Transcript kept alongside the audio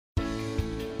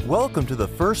Welcome to the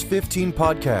First 15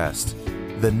 podcast.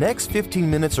 The next 15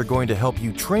 minutes are going to help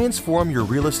you transform your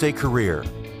real estate career.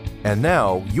 And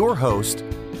now, your host,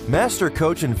 master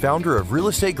coach and founder of Real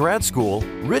Estate Grad School,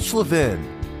 Rich Levin.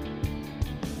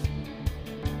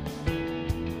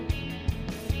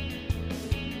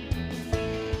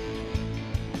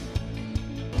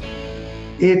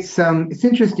 It's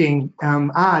interesting,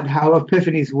 odd how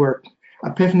epiphanies work.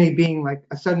 Epiphany being like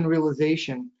a sudden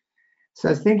realization. So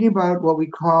I was thinking about what we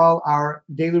call our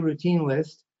daily routine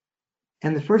list.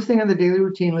 And the first thing on the daily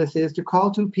routine list is to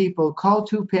call two people, call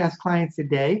two past clients a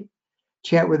day,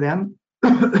 chat with them.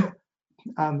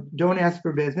 Don't ask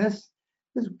for business.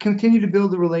 Just continue to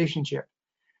build the relationship.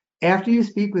 After you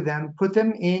speak with them, put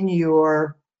them in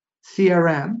your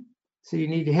CRM. So you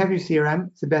need to have your CRM.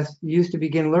 It's the best use to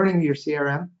begin learning your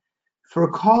CRM for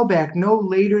a callback no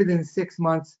later than 6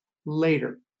 months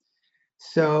later.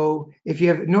 So if you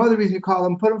have no other reason to call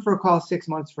them, put them for a call 6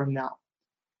 months from now,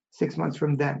 6 months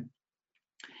from then.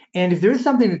 And if there is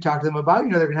something to talk to them about,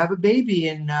 they're going to have a baby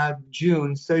in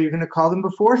June. So you're going to call them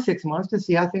before 6 months to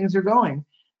see how things are going.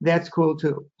 That's cool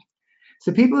too.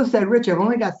 So people have said, Rich, I've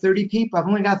only got 30 people. I've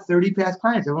only got 30 past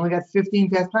clients. I've only got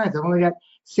 15 past clients. I've only got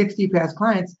 60 past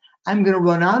clients. I'm going to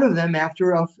run out of them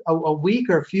after a week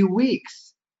or a few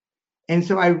weeks. And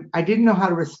so I didn't know how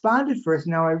to respond at first.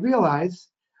 Now I realize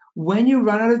when you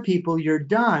run out of people, you're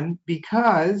done,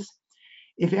 because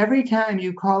if every time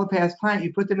you call a past client,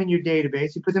 you put them in your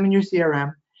database, you put them in your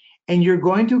CRM, and you're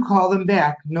going to call them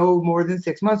back no more than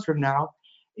 6 months from now,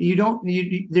 they're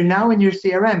now in your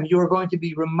CRM. You're going to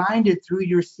be reminded through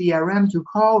your CRM to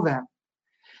call them.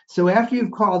 So after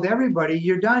you've called everybody,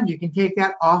 you're done. You can take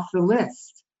that off the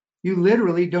list. You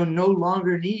literally no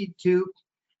longer need to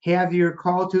have your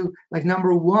call to, like,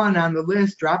 number one on the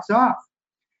list drops off.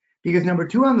 Because number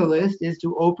two on the list is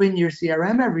to open your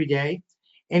CRM every day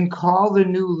and call the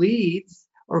new leads,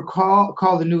 or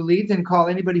call the new leads and call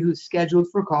anybody who's scheduled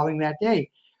for calling that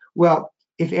day. Well,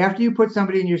 if after you put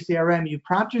somebody in your CRM, you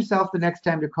prompt yourself the next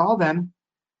time to call them,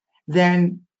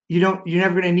 then you're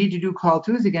never going to need to do call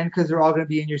twos again, because they're all going to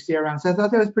be in your CRM. So I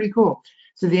thought that was pretty cool.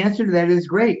 So the answer to that is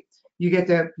great. You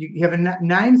have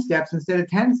 9 steps instead of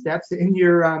 10 steps in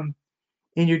your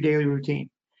daily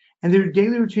routine. And their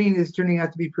daily routine is turning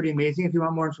out to be pretty amazing. If you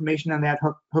want more information on that,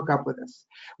 hook up with us.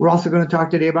 We're also going to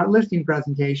talk today about listing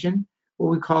presentation,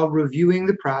 what we call reviewing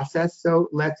the process. So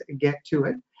let's get to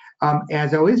it.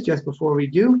 As always, just before we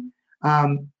do,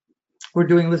 we're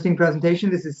doing listing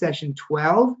presentation. This is session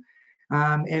 12,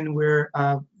 and we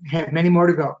have many more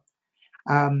to go.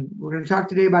 We're going to talk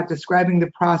today about describing the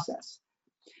process.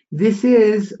 This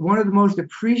is one of the most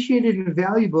appreciated and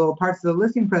valuable parts of the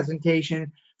listing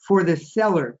presentation for the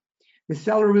seller. The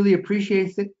seller really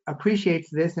appreciates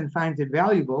this and finds it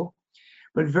valuable,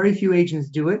 but very few agents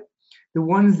do it. The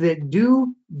ones that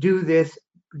do this,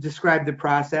 describe the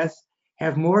process,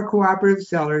 have more cooperative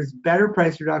sellers, better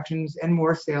price reductions, and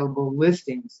more saleable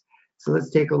listings. So let's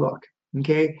take a look.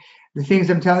 Okay, the things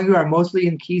I'm telling you are mostly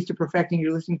in Keys to Perfecting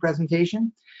Your Listing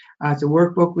Presentation. It's a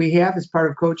workbook we have as part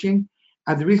of coaching.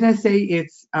 The reason I say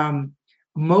it's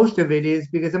most of it is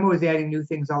because I'm always adding new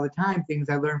things all the time, things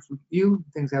I learn from you,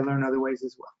 things I learn other ways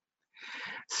as well.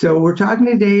 So we're talking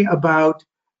today about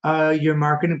your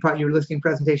marketing, your listing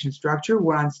presentation structure.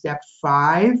 We're on step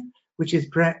 5, which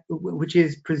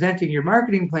is presenting your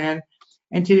marketing plan.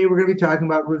 And today we're going to be talking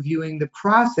about reviewing the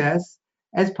process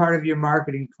as part of your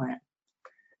marketing plan.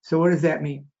 So what does that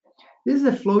mean? This is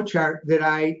a flow chart that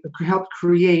I helped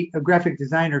create. A graphic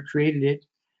designer created it,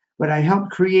 but I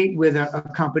helped create with a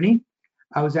company.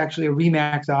 I was actually a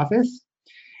RE/MAX office.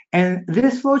 And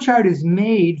this flowchart is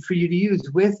made for you to use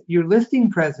with your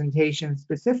listing presentation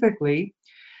specifically,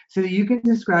 so that you can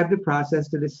describe the process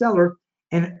to the seller.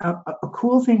 And a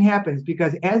cool thing happens,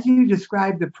 because as you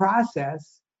describe the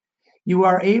process, you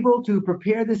are able to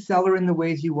prepare the seller in the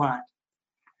ways you want.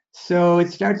 So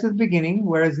it starts at the beginning,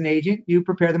 where as an agent, you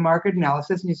prepare the market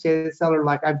analysis and you say to the seller,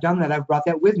 like, I've done that, I've brought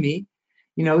that with me,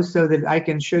 so that I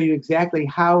can show you exactly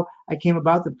how I came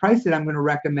about the price that I'm going to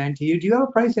recommend to you. Do you have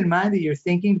a price in mind that you're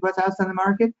thinking to put the house on the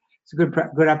market? It's a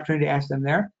good opportunity to ask them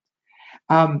there.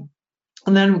 And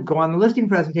then we'll go on the listing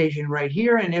presentation right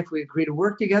here. And if we agree to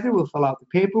work together, we'll fill out the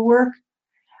paperwork,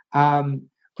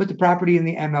 put the property in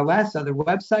the MLS, other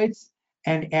websites,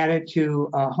 and add it to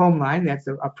HomeLine. That's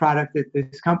a product that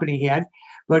this company had.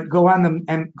 But go on them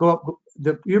and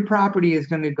your property is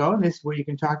going to go, and this is where you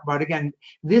can talk about, again,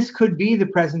 this could be the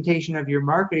presentation of your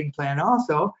marketing plan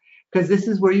also, because this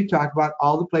is where you talk about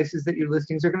all the places that your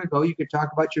listings are going to go. You could talk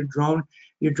about your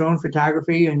drone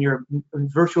photography and your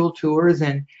virtual tours,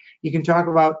 and you can talk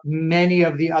about many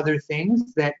of the other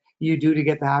things that you do to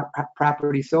get the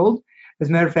property sold. As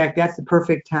a matter of fact, that's the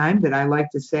perfect time that I like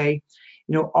to say,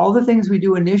 all the things we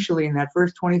do initially in that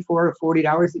first 24 to 48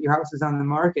 hours that your house is on the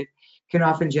market can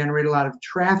often generate a lot of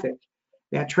traffic.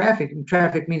 That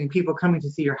traffic meaning people coming to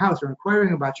see your house or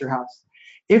inquiring about your house.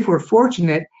 If we're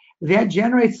fortunate, that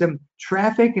generates some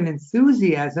traffic and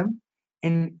enthusiasm,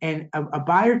 and a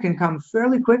buyer can come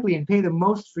fairly quickly and pay the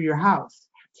most for your house.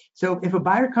 So if a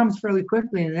buyer comes fairly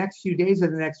quickly in the next few days or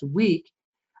the next week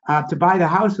to buy the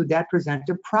house, would that present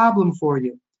a problem for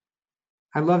you?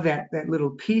 I love that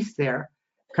little piece there,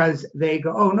 because they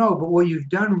go, oh no, but what you've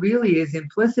done really is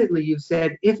implicitly you've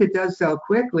said if it does sell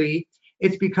quickly,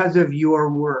 it's because of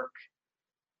your work.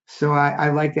 So I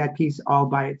like that piece all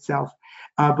by itself.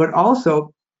 But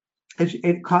also,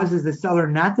 it causes the seller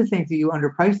not to think that you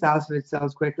underpriced the house if it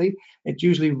sells quickly. It's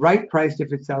usually right priced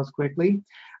if it sells quickly.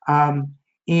 Like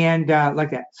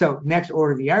that. So next,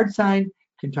 order the yard sign.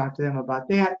 Can talk to them about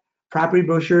that. Property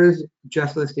brochures,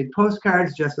 just listed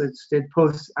postcards, just listed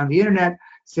posts on the internet.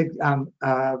 Schedule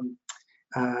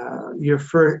your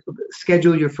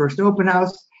first open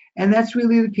house. And that's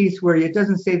really the piece where it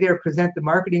doesn't say there, present the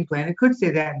marketing plan. It could say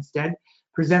that instead.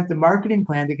 Present the marketing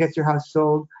plan that gets your house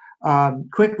sold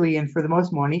quickly and for the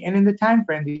most money and in the time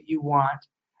frame that you want.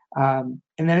 And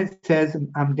then it says,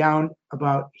 I'm down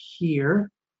about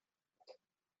here.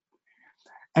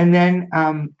 And then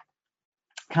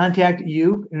contact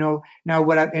you, now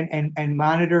what and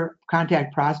monitor,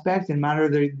 contact prospects and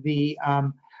monitor the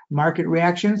market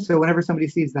reactions. So whenever somebody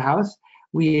sees the house,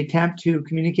 we attempt to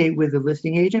communicate with the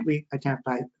listing agent. We attempt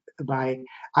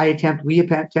we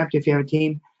attempt if you have a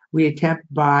team, we attempt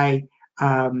by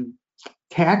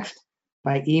text,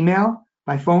 by email,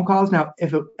 by phone calls. Now,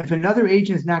 if another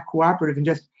agent is not cooperative and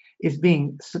just is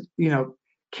being,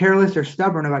 careless or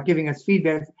stubborn about giving us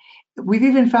feedback, we've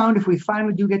even found if we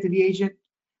finally do get to the agent,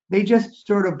 they just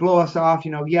sort of blow us off.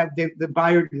 The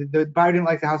buyer didn't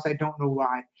like the house. I don't know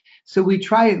why. So we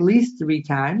try at least 3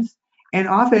 times. And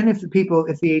often if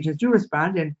the agents do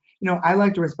respond, and I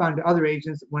like to respond to other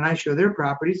agents when I show their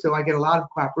property, so I get a lot of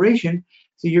cooperation.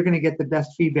 So you're going to get the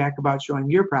best feedback about showing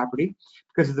your property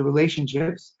because of the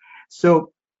relationships.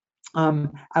 So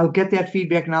I'll get that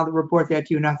feedback and I'll report that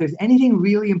to you. Now, if there's anything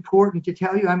really important to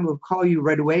tell you, I'm going to call you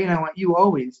right away, and I want you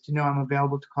always to know I'm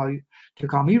available to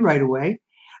call me right away.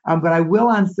 But I will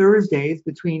on Thursdays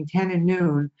between 10 and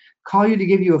noon call you to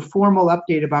give you a formal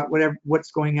update about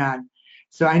what's going on.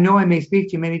 So I know I may speak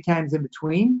to you many times in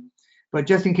between, but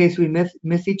just in case we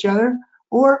miss each other,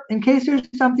 or in case there's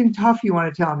something tough you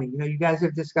want to tell me, you guys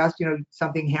have discussed,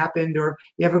 something happened, or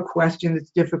you have a question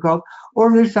that's difficult,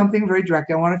 or there's something very direct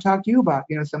I want to talk to you about.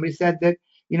 Somebody said that,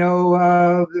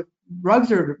 the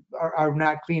rugs are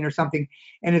not clean or something,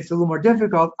 and it's a little more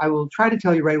difficult. I will try to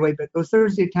tell you right away, but those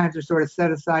Thursday times are sort of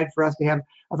set aside for us to have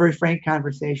a very frank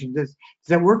conversation. Does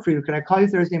that work for you? Could I call you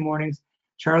Thursday mornings?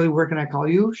 Charlie, where can I call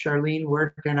you? Charlene,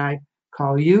 where can I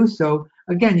call you? So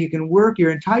again, you can work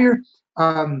your entire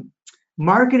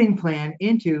marketing plan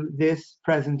into this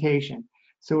presentation.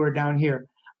 So we're down here.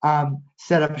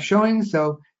 Set up showings.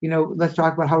 So, let's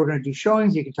talk about how we're going to do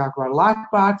showings. You can talk about a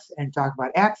lockbox and talk about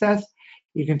access.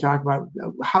 You can talk about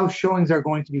how showings are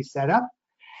going to be set up.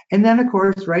 And then, of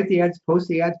course, write the ads, post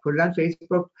the ads, put it on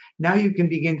Facebook. Now you can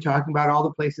begin talking about all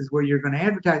the places where you're going to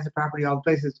advertise the property, all the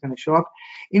places it's going to show up,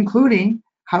 including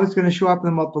how it's going to show up in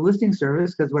the multiple listing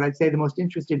service, because what I'd say the most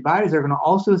interested buyers are going to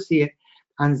also see it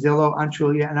on Zillow, on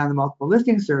Trulia, and on the multiple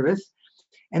listing service.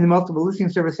 And the multiple listing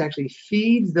service actually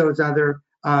feeds those other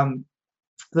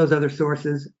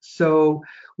sources. So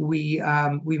we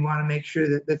want to make sure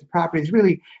that the property is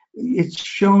really, it's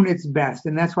shown its best.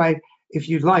 And that's why, if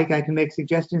you'd like, I can make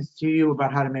suggestions to you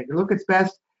about how to make it look its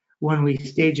best. When we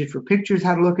stage it for pictures,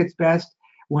 how to look its best.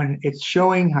 When it's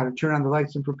showing, how to turn on the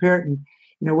lights and prepare it. And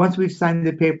once we've signed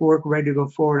the paperwork, ready to go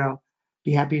forward, I'll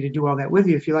be happy to do all that with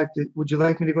you. If you like to, would you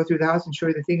like me to go through the house and show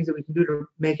you the things that we can do to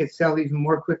make it sell even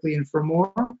more quickly and for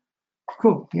more?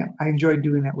 Cool. Yeah, I enjoyed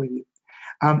doing that with you.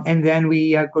 And then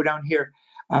we go down here,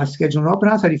 schedule an open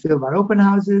house. How do you feel about open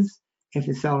houses? If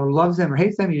the seller loves them or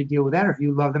hates them, you deal with that. Or if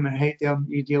you love them and hate them,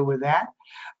 you deal with that.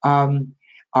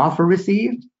 Offer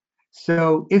received.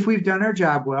 So if we've done our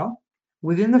job well,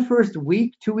 within the first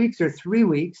week, 2 weeks, or 3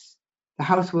 weeks, the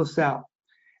house will sell.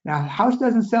 Now, the house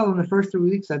doesn't sell in the first 3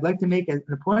 weeks. I'd like to make an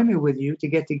appointment with you to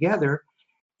get together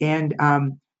and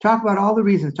talk about all the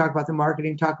reasons, talk about the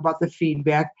marketing, talk about the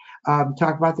feedback,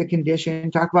 talk about the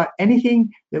condition, talk about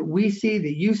anything that we see,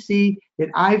 that you see, that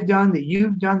I've done, that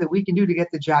you've done, that we can do to get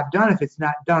the job done if it's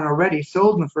not done already,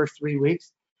 sold in the first 3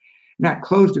 weeks. Not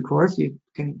closed, of course. You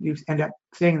end up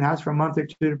staying in the house for a month or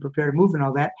two to prepare to move and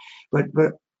all that, but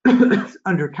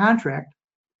under contract.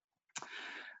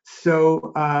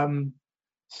 So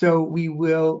so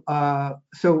we'll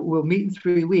meet in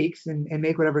 3 weeks and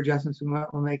make whatever adjustments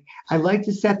we'll make. I like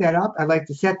to set that up. I like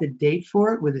to set the date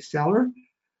for it with the seller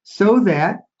so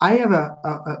that I have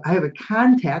a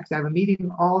context. I have a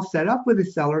meeting all set up with the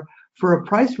seller for a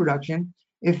price reduction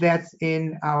if that's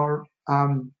in our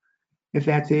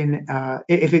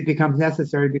if it becomes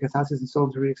necessary because house isn't sold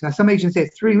in 3 weeks. Now some agents say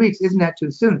 3 weeks, isn't that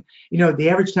too soon? You know, the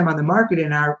average time on the market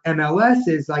in our MLS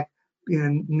is like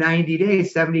 90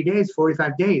 days, 70 days,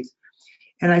 45 days.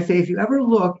 And I say, if you ever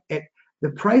look at the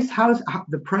price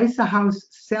a house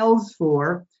sells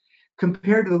for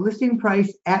compared to the listing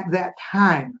price at that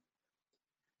time.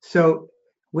 So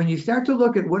when you start to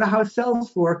look at what a house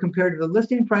sells for compared to the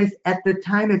listing price at the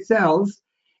time it sells,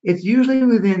 it's usually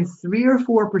within 3 or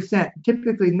 4%,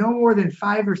 typically no more than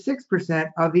 5 or 6%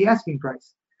 of the asking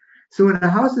price. So when a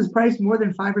house is priced more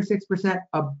than 5 or 6%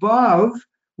 above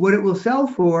what it will sell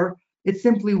for, it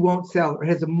simply won't sell or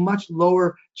has a much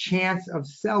lower chance of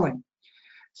selling.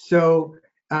 So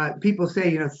people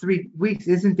say, 3 weeks,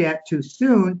 isn't that too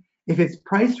soon? If it's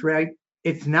priced right,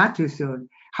 it's not too soon.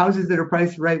 Houses that are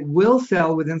priced right will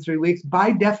sell within 3 weeks.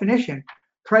 By definition,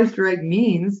 priced right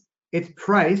means it's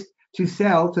priced to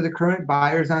sell to the current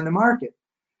buyers on the market.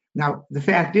 Now, the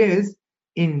fact is,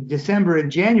 in December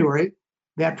and January,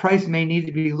 that price may need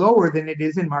to be lower than it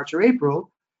is in March or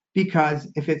April, because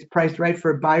if it's priced right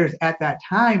for buyers at that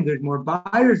time, there's more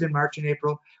buyers in March and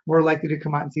April, more likely to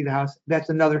come out and see the house. That's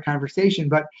another conversation.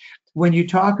 But when you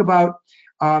talk about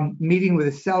meeting with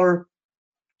a seller,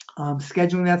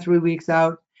 scheduling that 3 weeks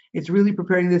out, it's really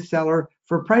preparing the seller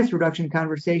for a price reduction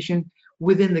conversation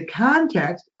within the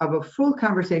context of a full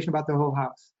conversation about the whole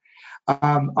house.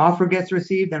 Offer gets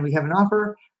received, and we have an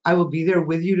offer. I will be there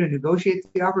with you to negotiate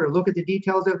the offer, to look at the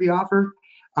details of the offer,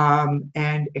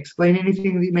 and explain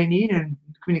anything that you may need and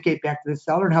communicate back to the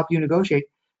seller and help you negotiate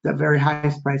the very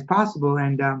highest price possible.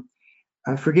 And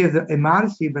forgive the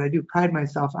immodesty, but I do pride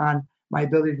myself on my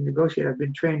ability to negotiate. I've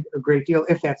been trained a great deal,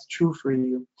 if that's true for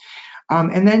you.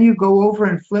 And then you go over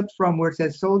and flip from where it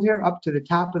says sold here up to the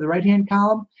top of the right-hand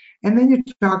column. And then you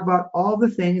talk about all the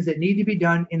things that need to be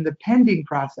done in the pending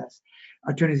process.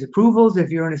 Attorney's approvals,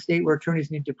 if you're in a state where attorneys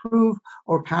need to approve,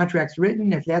 or contracts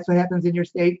written, if that's what happens in your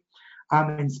state.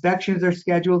 Inspections are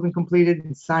scheduled and completed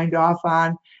and signed off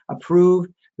on,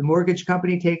 approved. The mortgage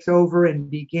company takes over and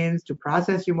begins to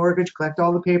process your mortgage, collect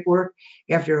all the paperwork.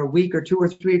 After a week or 2 or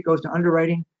 3, it goes to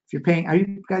underwriting. If you're paying, are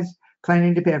you guys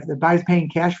planning to pay? If the buyer's paying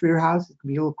cash for your house, it can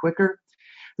be a little quicker.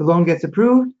 The loan gets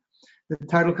approved. The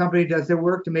title company does their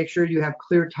work to make sure you have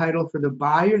clear title for the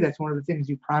buyer. That's one of the things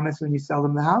you promise when you sell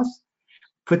them the house.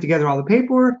 Put together all the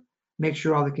paperwork, make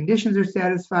sure all the conditions are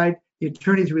satisfied. The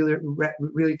attorneys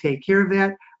really take care of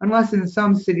that, unless in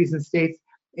some cities and states,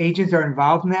 agents are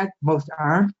involved in that. Most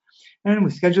aren't. And we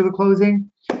schedule the closing.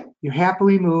 You're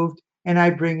happily moved, and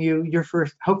I bring you your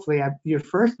first, hopefully your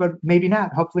first, but maybe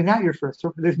not. Hopefully not your first.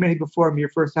 There's many before me, your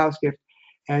first house gift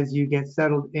as you get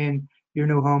settled in your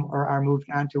new home or are moved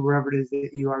on to wherever it is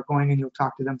that you are going, and you'll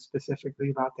talk to them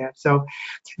specifically about that. So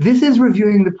this is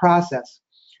reviewing the process,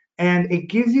 and it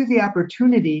gives you the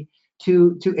opportunity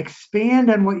to expand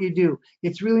on what you do.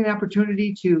 It's really an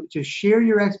opportunity to share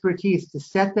your expertise, to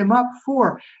set them up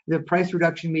for the price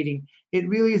reduction meeting. It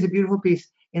really is a beautiful piece.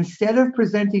 Instead of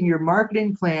presenting your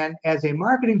marketing plan as a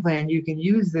marketing plan, you can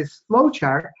use this flow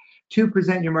chart to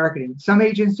present your marketing. Some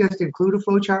agents just include a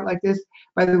flow chart like this.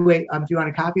 By the way, if you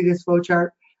want to copy this flow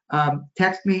chart,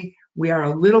 text me. We are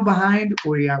a little behind.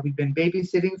 We've been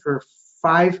babysitting for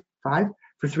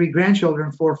 3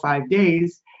 grandchildren 4 or 5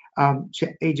 days.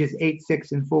 Ages 8,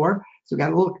 6, and 4. So we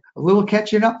got a little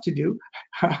catching up to do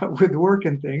with work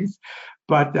and things.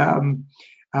 But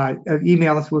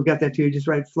email us. We'll get that to you. Just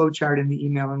write flowchart in the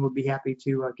email, and we'll be happy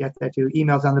to get that to you.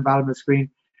 Email's on the bottom of the screen,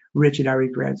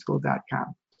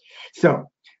 rich@regradschool.com. So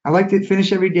I like to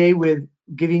finish every day with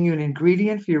giving you an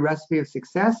ingredient for your recipe of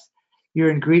success.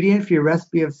 Your ingredient for your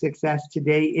recipe of success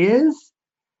today is,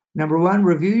 number 1,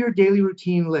 review your daily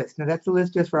routine list. Now that's a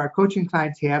list just for our coaching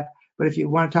clients have. But if you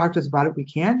want to talk to us about it, we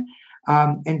can.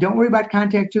 And don't worry about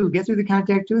contact tools. Get through the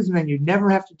contact tools, and then you never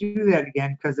have to do that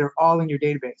again because they're all in your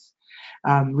database.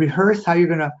 Rehearse how you're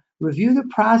going to review the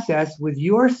process with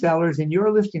your sellers in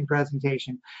your listing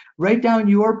presentation. Write down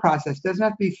your process. It doesn't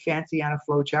have to be fancy on a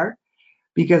flow chart,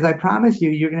 because I promise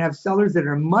you, you're going to have sellers that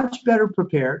are much better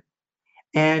prepared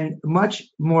and much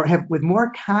more with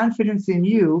more confidence in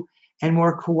you and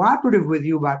more cooperative with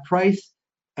you about price,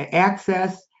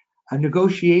 access,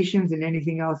 negotiations, and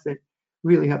anything else that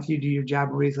really helps you do your job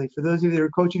more easily. For those of you that are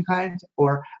coaching clients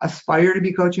or aspire to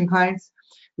be coaching clients,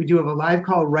 we do have a live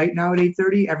call right now at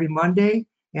 8:30 every Monday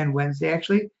and Wednesday,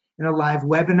 actually. in a live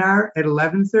webinar at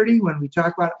 11:30 when we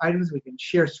talk about items. We can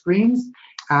share screens.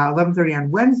 11:30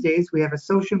 on Wednesdays, we have a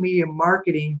social media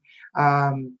marketing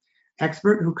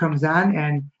expert who comes on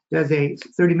and does a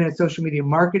 30-minute social media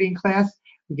marketing class.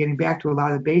 We're getting back to a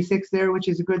lot of the basics there, which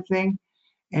is a good thing.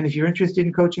 And if you're interested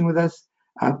in coaching with us,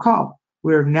 call.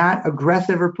 We're not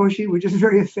aggressive or pushy. We're just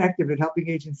very effective at helping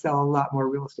agents sell a lot more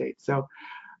real estate. So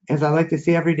as I like to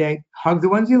say every day, hug the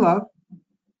ones you love,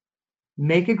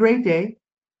 make a great day,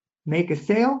 make a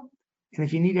sale, and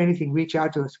if you need anything, reach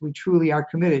out to us. We truly are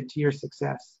committed to your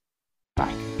success.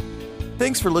 Bye.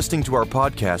 Thanks for listening to our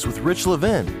podcast with Rich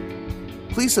Levin.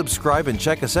 Please subscribe and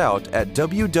check us out at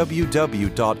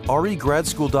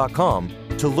www.regradschool.com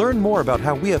to learn more about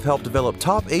how we have helped develop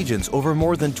top agents over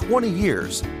more than 20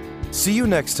 years. See you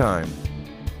next time.